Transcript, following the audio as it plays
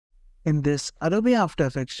In this Adobe After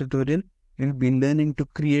Effects tutorial, we'll be learning to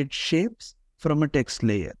create shapes from a text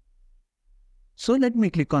layer. So let me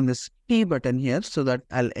click on this T button here so that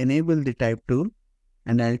I'll enable the type tool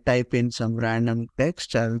and I'll type in some random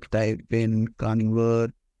text. I'll type in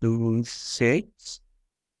convert to shapes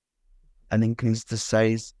and increase the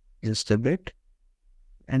size just a bit.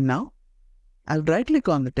 And now I'll right click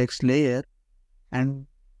on the text layer and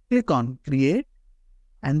click on create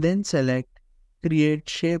and then select create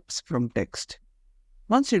shapes from text.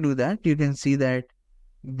 Once you do that, you can see that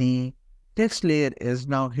the text layer is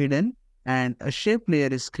now hidden and a shape layer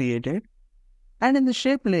is created. And in the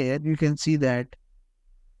shape layer, you can see that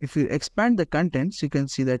if you expand the contents, you can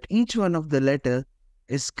see that each one of the letter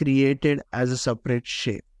is created as a separate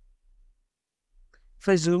shape. If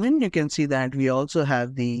I zoom in, you can see that we also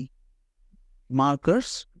have the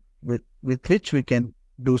markers with which we can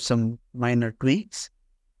do some minor tweaks.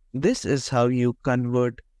 This is how you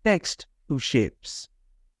convert text to shapes.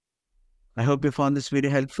 I hope you found this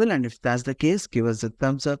video helpful, and if that's the case, give us a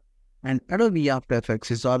thumbs up. And Adobe After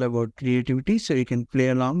Effects is all about creativity, so you can play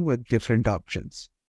along with different options.